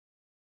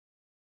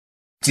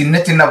சின்ன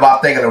சின்ன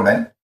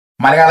வார்த்தைகளுடன்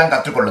மலையாளம்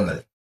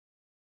கற்றுக்கொள்ளுங்கள்.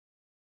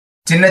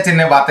 சின்ன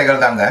சின்ன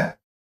வார்த்தைகள் தாங்க.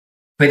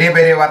 பெரிய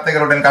பெரிய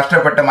வார்த்தைகளுடன்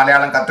கஷ்டப்பட்டு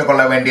மலையாளம்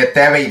கற்றுக்கொள்ள வேண்டிய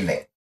தேவையில்லை.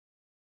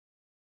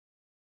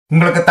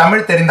 உங்களுக்கு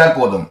தமிழ் தெரிந்தால்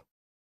போதும்.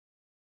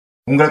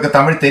 உங்களுக்கு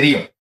தமிழ்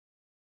தெரியும்.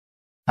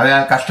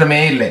 அதனால் கஷ்டமே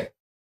இல்லை.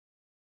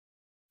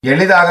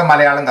 எளிதாக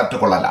மலையாளம்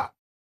கற்றுக்கொள்ளலாம்.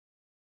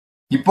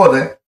 இப்போது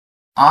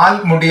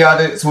ஆல்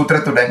முடியாது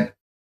சூத்திரத்துடன்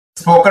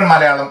ஸ்போக்கன்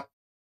மலையாளம்.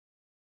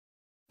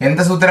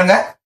 எந்த சூத்திரங்க?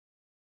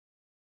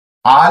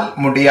 ஆல்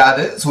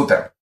முடியாது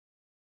சூத்திரம்.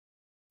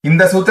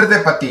 இந்த சூத்திரத்தை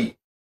பற்றி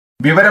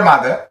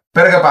விவரமாக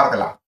பிறகு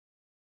பார்க்கலாம்.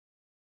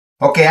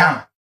 ஓகேயா?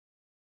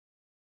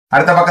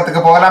 அடுத்த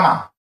பக்கத்துக்கு போகலாமா?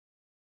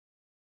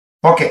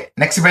 ஓகே,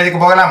 நெக்ஸ்ட் பேஜுக்கு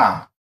போகலாமா?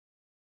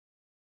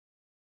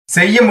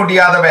 செய்ய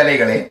முடியாத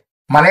வேலைகளை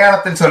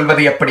மலையாளத்தில்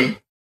சொல்வது எப்படி?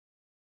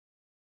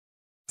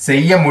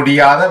 செய்ய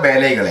முடியாத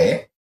வேலைகளை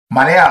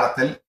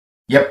மலையாளத்தில்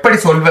எப்படி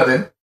சொல்வது?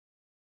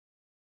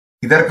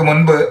 இதற்கு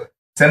முன்பு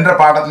சென்ற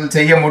பாடத்தில்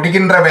செய்ய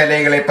முடிகின்ற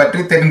வேலைகளை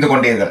பற்றி தெரிந்து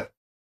கொண்டீர்கள்.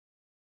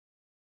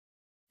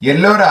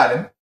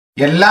 எல்லோராலும்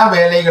எல்லா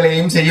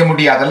வேலைகளையும் செய்ய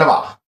முடியாதல்லவா?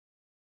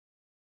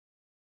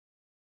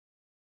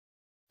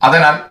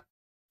 அதனால்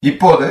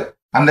இப்போது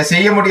அந்த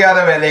செய்ய முடியாத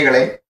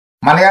வேலைகளை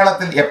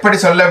மலையாளத்தில் எப்படி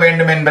சொல்ல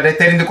வேண்டும் என்பதை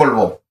தெரிந்து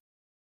கொள்வோம்.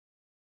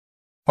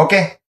 ஓகே,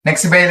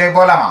 நெக்ஸ்ட் பேஜிലേക്ക്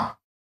போலாமா?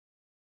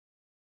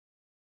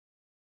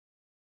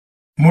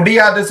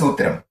 முடியாது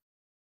சூத்திரம்.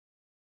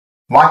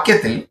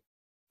 வாக்கியத்தில்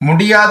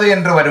முடியாது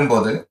என்று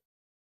வரும்போது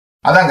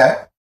அதாங்க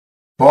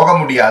போக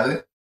முடியாது,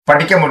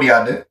 படிக்க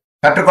முடியாது,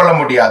 கற்றுக்கொள்ள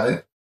முடியாது,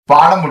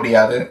 பாட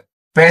முடியாது,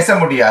 பேச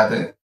முடியாது,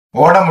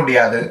 ஓட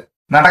முடியாது,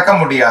 நடக்க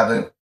முடியாது,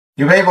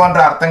 இவை போன்ற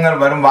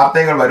அர்த்தங்கள் வரும்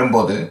வார்த்தைகள்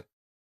வரும்போது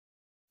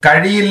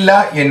கழியில்லா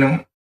என்னும்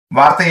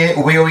வார்த்தையை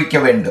உபயோகிக்க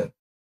வேண்டும்.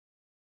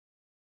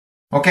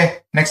 ஓகே,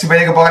 நெக்ஸ்ட்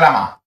பேஜுக்கு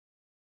போகலாமா?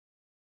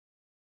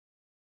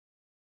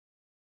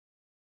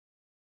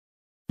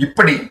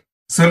 இப்படி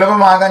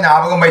சுலபமாக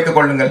ஞாபகம் வைத்துக்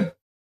கொள்ளுங்கள்.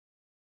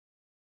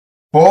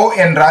 போ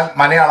என்றால்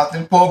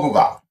மலையாளத்தில் போகுக.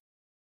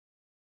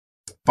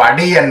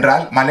 படி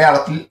என்றால்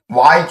மலையாளத்தில்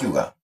வாய்க்குக.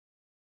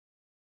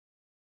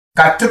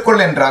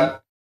 கற்றுக்கொள் என்றால்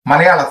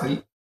மலையாளத்தில்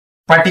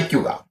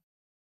படிக்குக.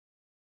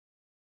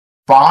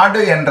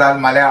 பாடு என்றால்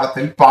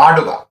மலையாளத்தில்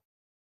பாடுக.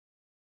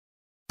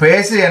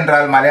 பேசு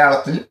என்றால்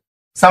மலையாளத்தில்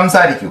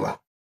சம்சாரிக்குக.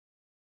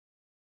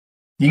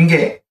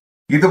 இங்கே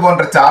இது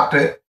போன்ற சார்ட்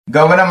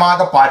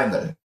கவனமாக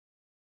பாருங்கள்.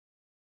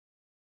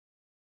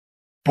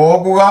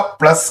 போகுக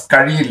பிளஸ்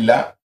கழியில்ல,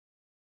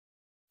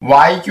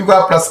 വായിക്കുക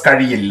പ്ലസ്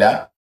കഴിയില്ല,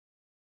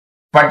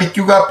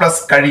 പഠിക്കുക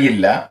പ്ലസ്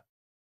കഴിയില്ല,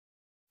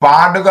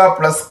 പാടുക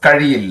പ്ലസ്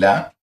കഴിയില്ല,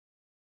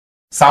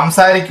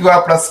 സംസാരിക്കുക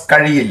പ്ലസ്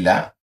കഴിയില്ല,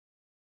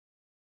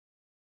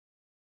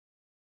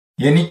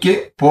 എനിക്ക്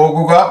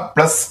പോകുക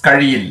പ്ലസ്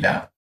കഴിയില്ല,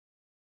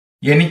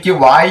 എനിക്ക്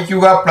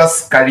വായിക്കുക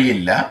പ്ലസ്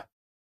കഴിയില്ല,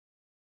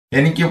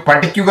 എനിക്ക്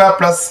പഠിക്കുക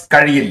പ്ലസ്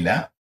കഴിയില്ല,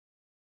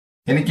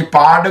 എനിക്ക്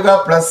പാടുക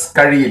പ്ലസ്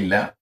കഴിയില്ല,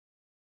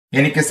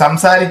 എനിക്ക്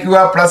സംസാരിക്കുക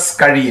പ്ലസ്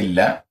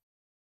കഴിയില്ല.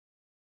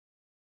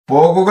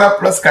 പോകുക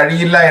പ്ലസ്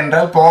കഴിയില്ല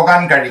என்றால்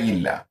போகான்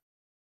കഴിയില്ല.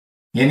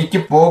 എനിക്ക്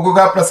പോകുക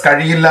പ്ലസ്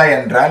കഴിയില്ല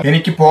என்றால்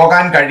എനിക്ക്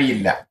പോകാൻ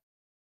കഴിയില്ല.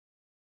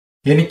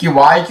 എനിക്ക്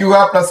വായിക്കുക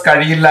പ്ലസ്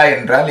കഴിയില്ല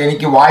என்றால்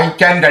എനിക്ക്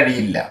വായിക്കാൻ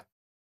കഴിയില്ല.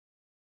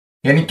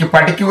 എനിക്ക്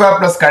പഠിക്കുക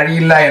പ്ലസ്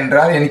കഴിയില്ല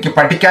என்றால் എനിക്ക്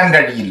പഠിക്കാൻ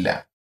കഴിയില്ല.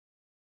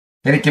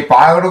 എനിക്ക്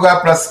പാടുക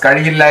പ്ലസ്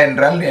കഴിയില്ല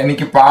என்றால்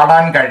എനിക്ക്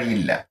പാടാൻ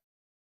കഴിയില്ല.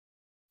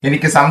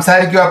 എനിക്ക്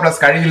സംസാരിക്കുക പ്ലസ്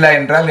കഴിയില്ല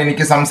என்றால்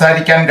എനിക്ക്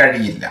സംസാരിക്കാൻ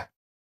കഴിയില്ല.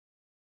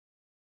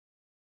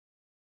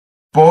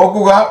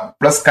 പോകുക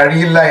പ്ലസ്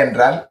കഴിയില്ല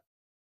என்றால்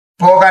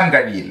പോകാൻ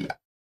കഴിയില്ല.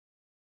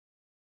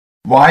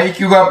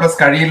 വായിക്കുക പ്ലസ്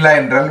കഴിയില്ല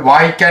என்றால்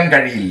വായിക്കാൻ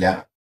കഴിയില്ല.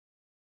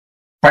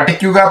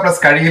 പഠിക്കുക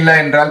പ്ലസ് കഴിയില്ല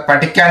என்றால்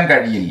പഠിക്കാൻ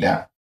കഴിയില്ല.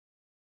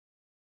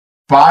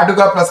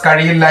 പാടുക പ്ലസ്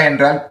കഴിയില്ല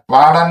என்றால்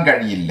പാടാൻ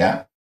കഴിയില്ല.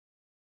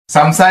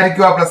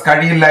 സംസാരിക്കുക പ്ലസ്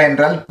കഴിയില്ല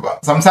என்றால்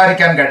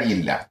സംസാരിക്കാൻ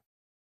കഴിയില്ല.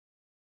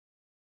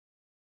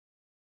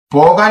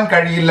 പോകാൻ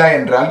കഴിയില്ല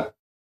என்றால்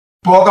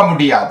போக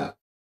முடியாது.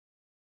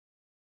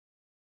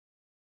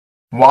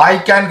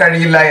 வாய்க்கான்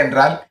കഴിയില്ല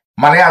என்றால்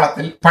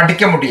மலையாளத்தில்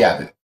படிக்க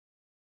முடியாது.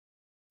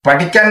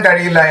 படிக்கான்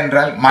കഴിയില്ല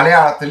என்றால்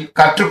மலையாளத்தில்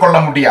கற்றுக்கொள்ள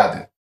முடியாது.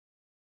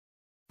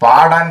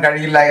 பாடான்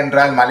കഴിയില്ല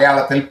என்றால்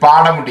மலையாளத்தில்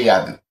பாட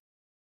முடியாது.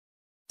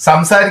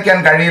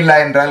 சம்சாரிக்கான் കഴിയില്ല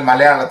என்றால்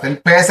மலையாளத்தில்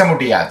பேச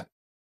முடியாது.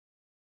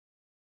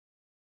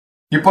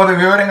 இப்போது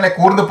விவரங்களை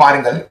கூர்ந்து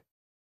பாருங்கள்.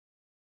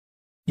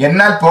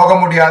 என்னால் போக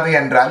முடியாது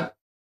என்றால்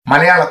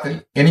மலையாளத்தில்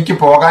എനിക്ക്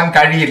போகான்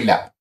കഴിയില്ല.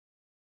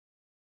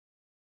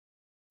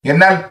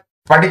 എന്നാൽ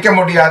പഠിக்க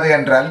முடியாது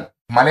என்றால்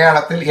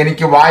மலையாளத்தில்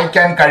எனக்கு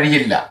வாய்க்கான்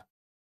കഴിയില്ല.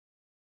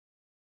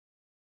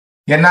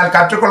 என்னால்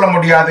கற்றுக்கொள்ள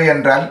முடியாது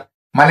என்றால்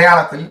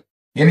மலையாளத்தில்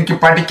எனக்கு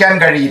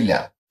படிக்கான் കഴിയില്ല.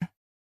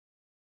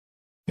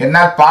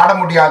 என்னால் பாட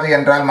முடியாது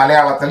என்றால்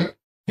மலையாளத்தில்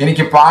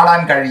எனக்கு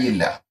பாடான்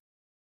കഴിയില്ല.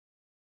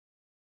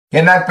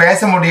 என்னால்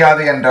பேச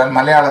முடியாது என்றால்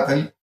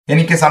மலையாளத்தில்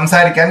எனக்கு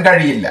சம்சாரிக்கான்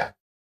കഴിയില്ല.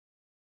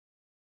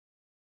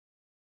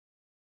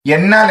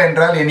 என்னால்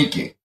என்றால்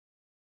எனக்கு,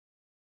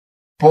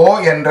 போ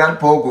என்றால்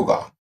போகுக,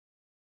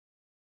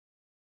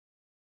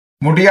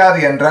 முடியாது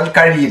என்றால்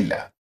കഴിയില്ല.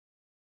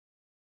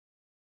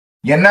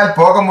 என்னால்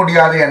போக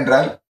முடியாது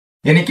என்றால்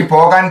എനിക്ക്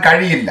போகான்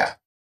കഴിയില്ല.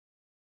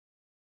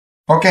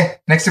 ஓகே,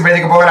 நெக்ஸ்ட்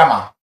பேஜுக்கு போகலாமா?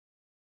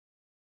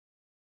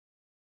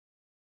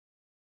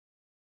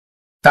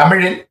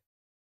 தமிழில்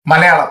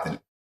மலையாளத்தில்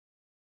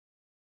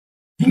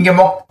இங்க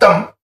மொத்தம்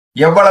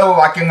எவ்வளவு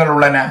வாக்கியங்கள்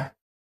உள்ளன?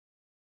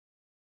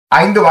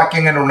 5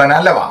 வாக்கியங்கள் உள்ளன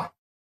அல்லவா?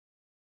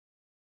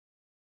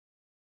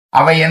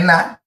 அவை என்ன?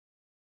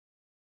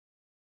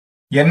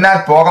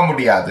 என்னால் போக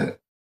முடியாது,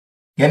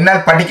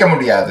 என்னால் படிக்க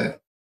முடியாது,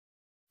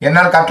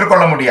 என்னால்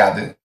கற்றுக்கொள்ள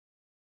முடியாது,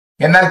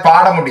 என்னால்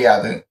பாட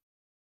முடியாது,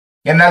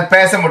 என்னால்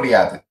பேச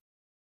முடியாது.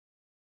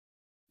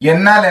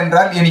 என்னால்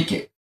என்றால் എനിക്ക്.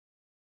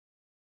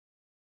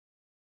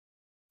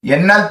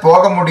 என்னால்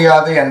போக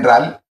முடியாது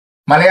என்றால்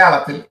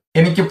மலையாளத்தில்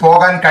എനിക്ക്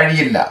പോകാൻ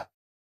കഴിയില്ല.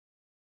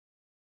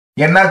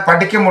 എന്നാൽ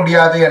പഠിக்க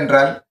முடியாது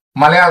என்றால்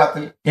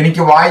மலையாளத்தில்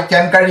എനിക്ക്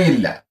வாയിക്കാൻ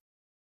കഴിയില്ല.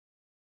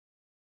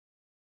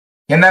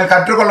 എന്നാൽ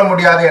கற்றுக்கொள்ள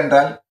முடியாது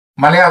என்றால்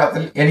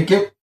மலையாளத்தில் എനിക്ക്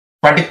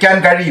പഠിക്കാൻ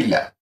കഴിയില്ല.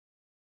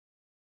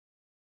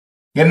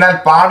 എന്നാൽ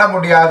பாட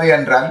முடியாது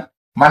என்றால்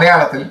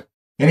மலையாளத்தில்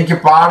എനിക്ക്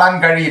பாடாൻ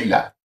കഴിയില്ല.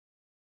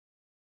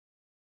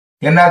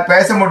 എന്നാൽ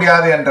பேச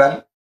முடியாது என்றால்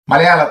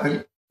மலையாளத்தில்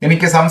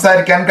എനിക്ക്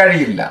സംസാരിക്കാൻ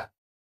കഴിയില്ല.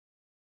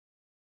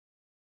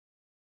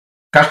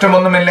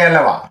 கஷ்டமொன்றுமில்லை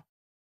அல்லவா?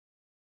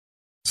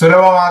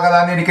 சுலபமாக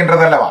தான்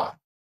இருக்கின்றதல்லவா?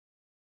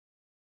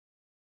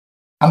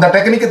 அந்த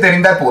டெக்னிக்கு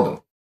தெரிந்தால் போதும்.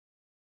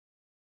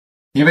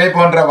 இவை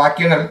போன்ற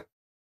வாக்கியங்கள்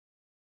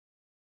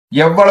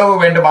எவ்வளவு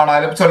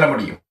வேண்டுமானாலும் சொல்ல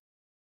முடியும்.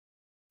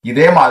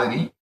 இதே மாதிரி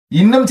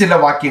இன்னும் சில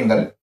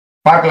வாக்கியங்கள்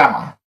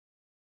பார்க்கலாமா?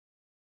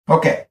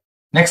 ஓகே,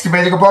 நெக்ஸ்ட்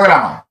பேஜுக்கு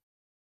போகலாமா?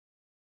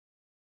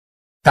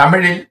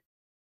 தமிழில்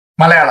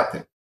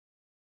மலையாளத்தில்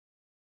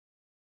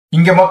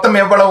இங்க மொத்தம்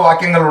எவ்வளவு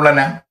வாக்கியங்கள்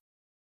உள்ளன?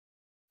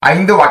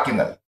 5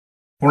 வாக்கியங்கள்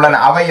உள்ளன.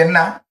 அவை என்ன?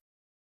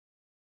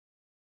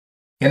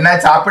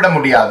 என்னால் சாப்பிட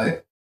முடியாது,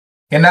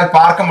 என்னால்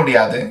பார்க்க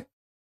முடியாது,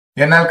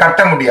 என்னால்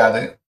கட்ட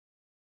முடியாது,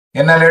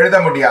 என்னால் எழுத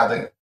முடியாது,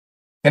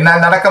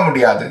 என்னால் நடக்க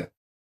முடியாது.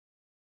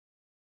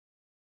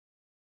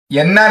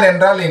 என்னால்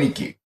என்றால்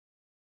എനിക്ക്.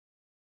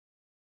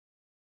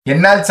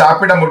 என்னால்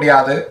சாப்பிட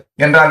முடியாது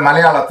என்றால்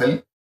மலையாளத்தில்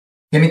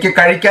എനിക്ക്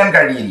കഴിക്കാൻ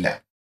കഴിയില്ല.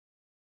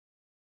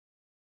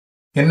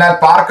 എന്നാൽ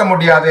பார்க்க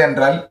முடியாது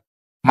என்றால்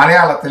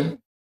மலையாளத்தில்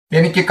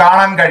എനിക്ക്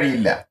കാണാൻ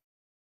കഴിയില്ല.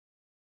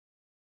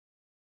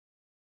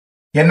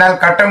 എന്നാൽ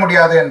கட்ட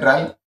முடியாது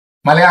என்றால்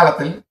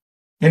மலையாளத்தில்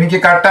എനിക്ക്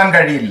கட்டான்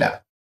കഴിയില്ല.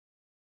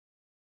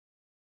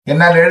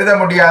 എന്നാൽ எழுத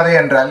முடியாது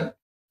என்றால்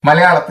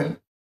மலையாளத்தில்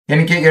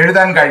എനിക്ക്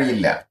എഴുതാൻ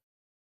കഴിയില്ല.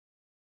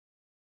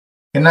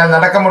 എന്നാൽ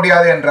നടக்க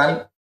முடியாது என்றால்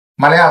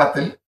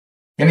மலையாளத்தில்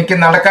എനിക്ക്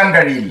നടക്കാൻ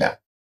കഴിയില്ല.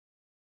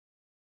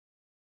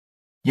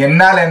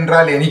 എന്നാൽ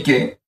என்றால் എനിക്ക്,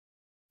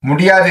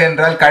 முடியாது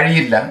என்றால்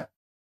കഴിയില്ല.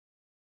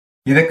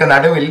 இதுக்கு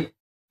நடுவில்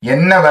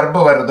என்ன வெர்பு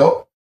வருதோ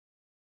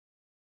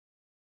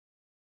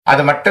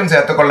அது மட்டும்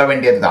சேர்த்துக்கொள்ள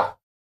வேண்டியதுதான்.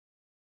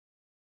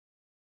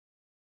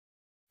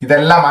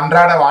 இதெல்லாம்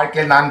அன்றாட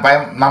வாழ்க்கையில்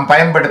நாம்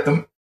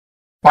பயன்படுத்தும்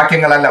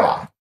வாக்கியங்கள் அல்லவா?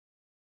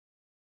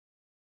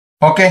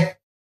 ஓகே,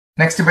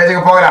 நெக்ஸ்ட்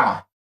பேஜுக்கு போகலாமா?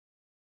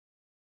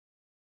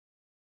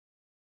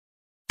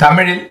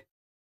 தமிழில்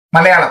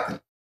மலையாளத்தில்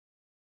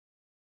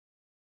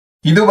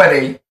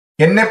இதுவரை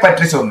என்னை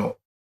பற்றி சொன்னோம்.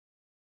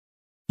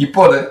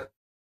 இப்போது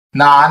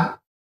நான்,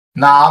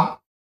 நாம்,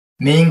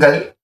 நீங்கள்,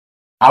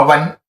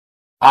 அவன்,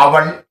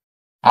 அவள்,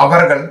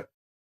 அவர்கள்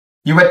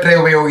இவற்றை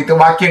உபயோகித்து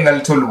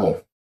வாக்கியங்கள் சொல்லுவோம்.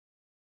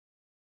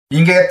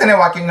 இங்க எத்தனை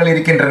வாக்கியங்கள்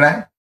இருக்கின்றன?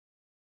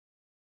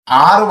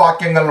 6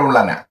 வாக்கியங்கள்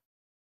உள்ளன.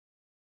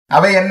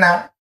 அவை என்ன?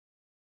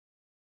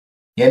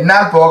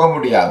 என்னால் போக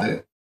முடியாது,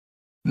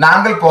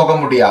 நாங்கள் போக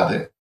முடியாது,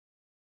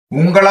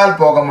 உங்களால்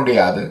போக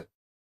முடியாது,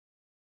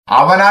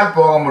 அவனால்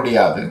போக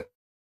முடியாது,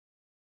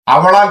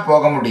 அவளால்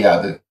போக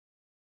முடியாது,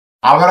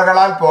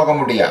 அவர்களால் போக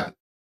முடியாது.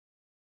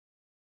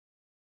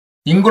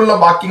 இங்குள்ள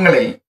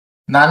வாக்கியங்களை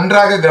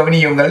நன்றாக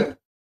கவனியுங்கள்.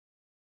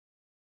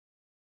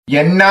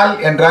 என்னால்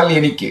என்றால்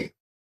എനിക്ക്,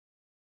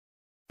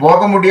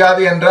 போக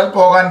முடியாது என்றால்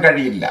போகான்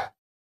കഴിയില്ല.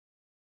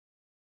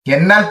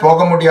 என்னால்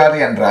போக முடியாது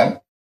என்றால்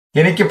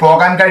എനിക്ക്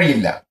போகான்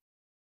കഴിയില്ല.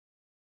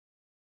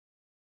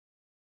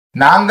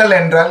 நாங்கள்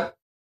என்றால்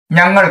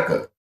ഞങ്ങൾക്ക്,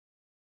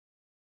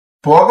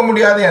 போக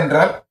முடியாது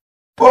என்றால்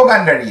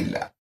போகான் കഴിയില്ല.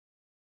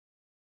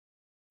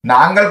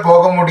 நாங்கள்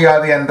போக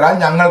முடியாது என்றால்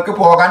ഞങ്ങൾക്ക്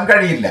போகான்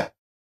കഴിയില്ല.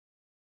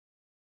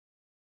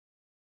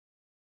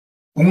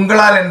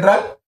 உங்களால்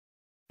என்றால்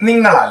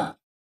നിങ്ങളால்,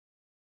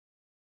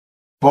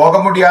 போக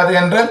முடியாது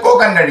என்றால்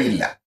போகான்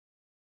കഴിയില്ല.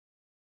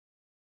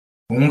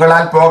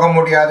 உங்களால் போக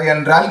முடியாது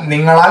என்றால்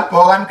നിങ്ങളால்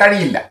போகான்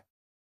കഴിയില്ല.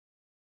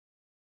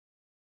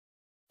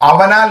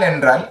 அவனால்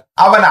என்றால்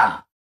அவனால்,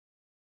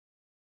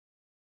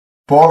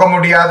 போக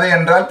முடியாது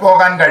என்றால்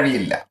போகான்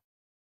കഴിയില്ല.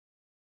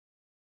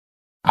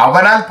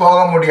 அவனால் போக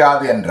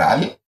முடியாது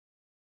என்றால்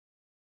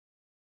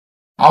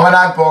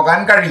அவனால்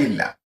போகான்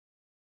കഴിയില്ല.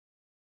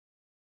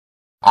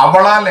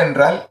 அவளால்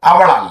என்றால்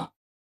அவளால்,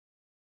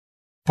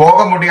 போக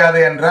முடியாது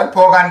என்றால்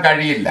போகான்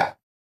കഴിയില്ല.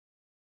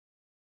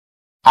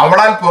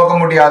 அவளால் போக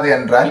முடியாது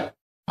என்றால்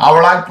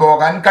அவளால்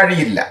போகான்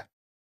കഴിയില്ല.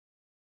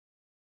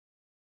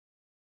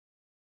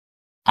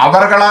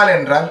 அவர்களால்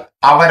என்றால்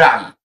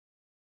அவரால்,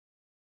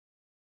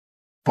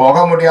 போக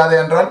முடியாது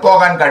என்றால்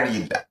போகான்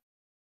കഴിയില്ല.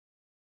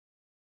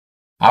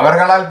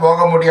 அவர்களால்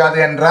போக முடியாது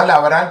என்றால்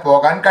அவரால்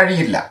போகான்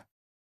കഴിയില്ല.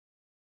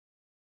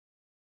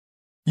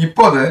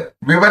 இப்போது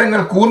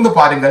விவரங்கள் கூர்ந்து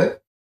பாருங்கள்.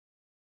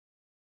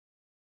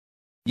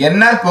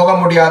 என்னால் போக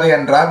முடியாது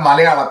என்றால்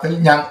மலையாளத்தில்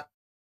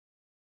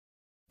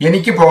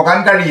എനിക്ക്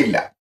போகான் കഴിയില്ല.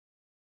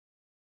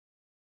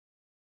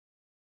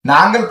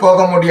 நாங்கள் போக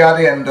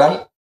முடியாது என்றால்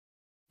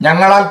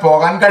ഞങ്ങളால்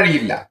போகான்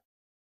കഴിയില്ല.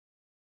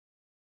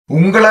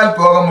 உங்களால்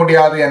போக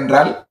முடியாது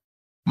என்றால்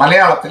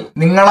மலையாளத்தில்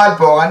നിങ്ങളால்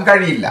போகான்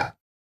കഴിയില്ല.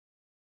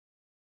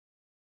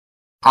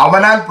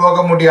 அவனால் போக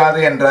முடியாது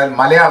என்றால்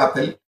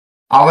மலையாளத்தில்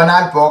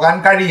அவனால்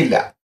போகான் കഴിയില്ല.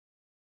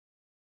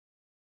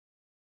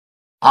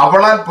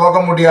 அவளால் போக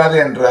முடியாது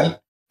என்றால்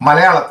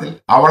மலையாளத்தில்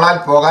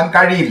அவளால் போகான்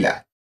കഴിയില്ല.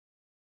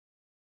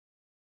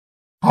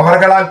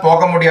 அவர்களால்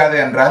போக முடியாது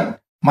என்றால்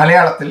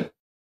மலையாளத்தில்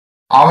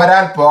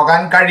அவரால்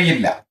போகான்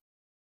കഴിയില്ല.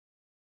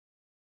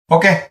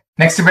 ஓகே,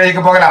 நெக்ஸ்ட்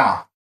பேஜுக்கு போகலாமா?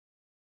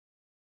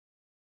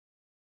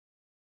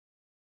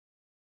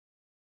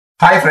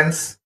 ஹாய்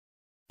ஃப்ரெண்ட்ஸ்,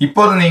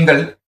 இப்போது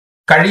நீங்கள்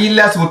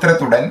കഴിയില്ല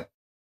சூத்திரத்துடன்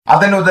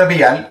அதன்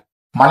உதவியால்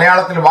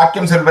மலையாளத்தில்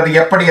வாக்கியம் சொல்வது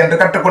எப்படி என்று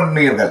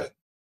கற்றுக்கொண்டீர்கள்.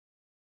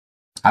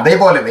 அதே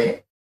போலவே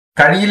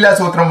കഴിയില്ല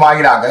சூத்திரம்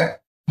வாயிலாக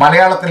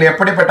மலையாளத்தில்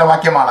எப்படிப்பட்ட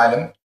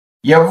வாக்கியமானாலும்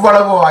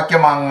எவ்வளவு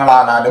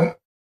வாக்கியமானாலும்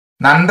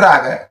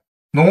நன்றாக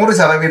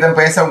 100%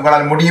 பேச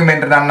உங்களால் முடியும்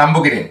என்று நான்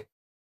நம்புகிறேன்.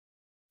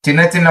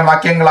 சின்ன சின்ன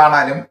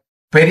வாக்கியங்களானாலும்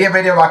பெரிய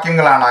பெரிய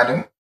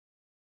வாக்கியங்களானாலும்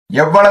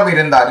எவ்வளவு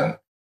இருந்தாலும்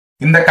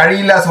இந்த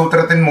കഴിയില്ല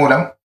சூத்திரத்தின்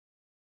மூலம்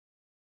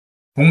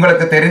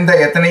உங்களுக்கு தெரிந்த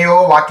எத்தனையோ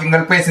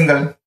வாக்கியங்கள்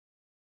பேசுங்கள்.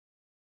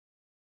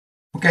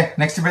 ஓகே,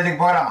 நெக்ஸ்ட்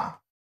பேஜுக்கு போகலாமா?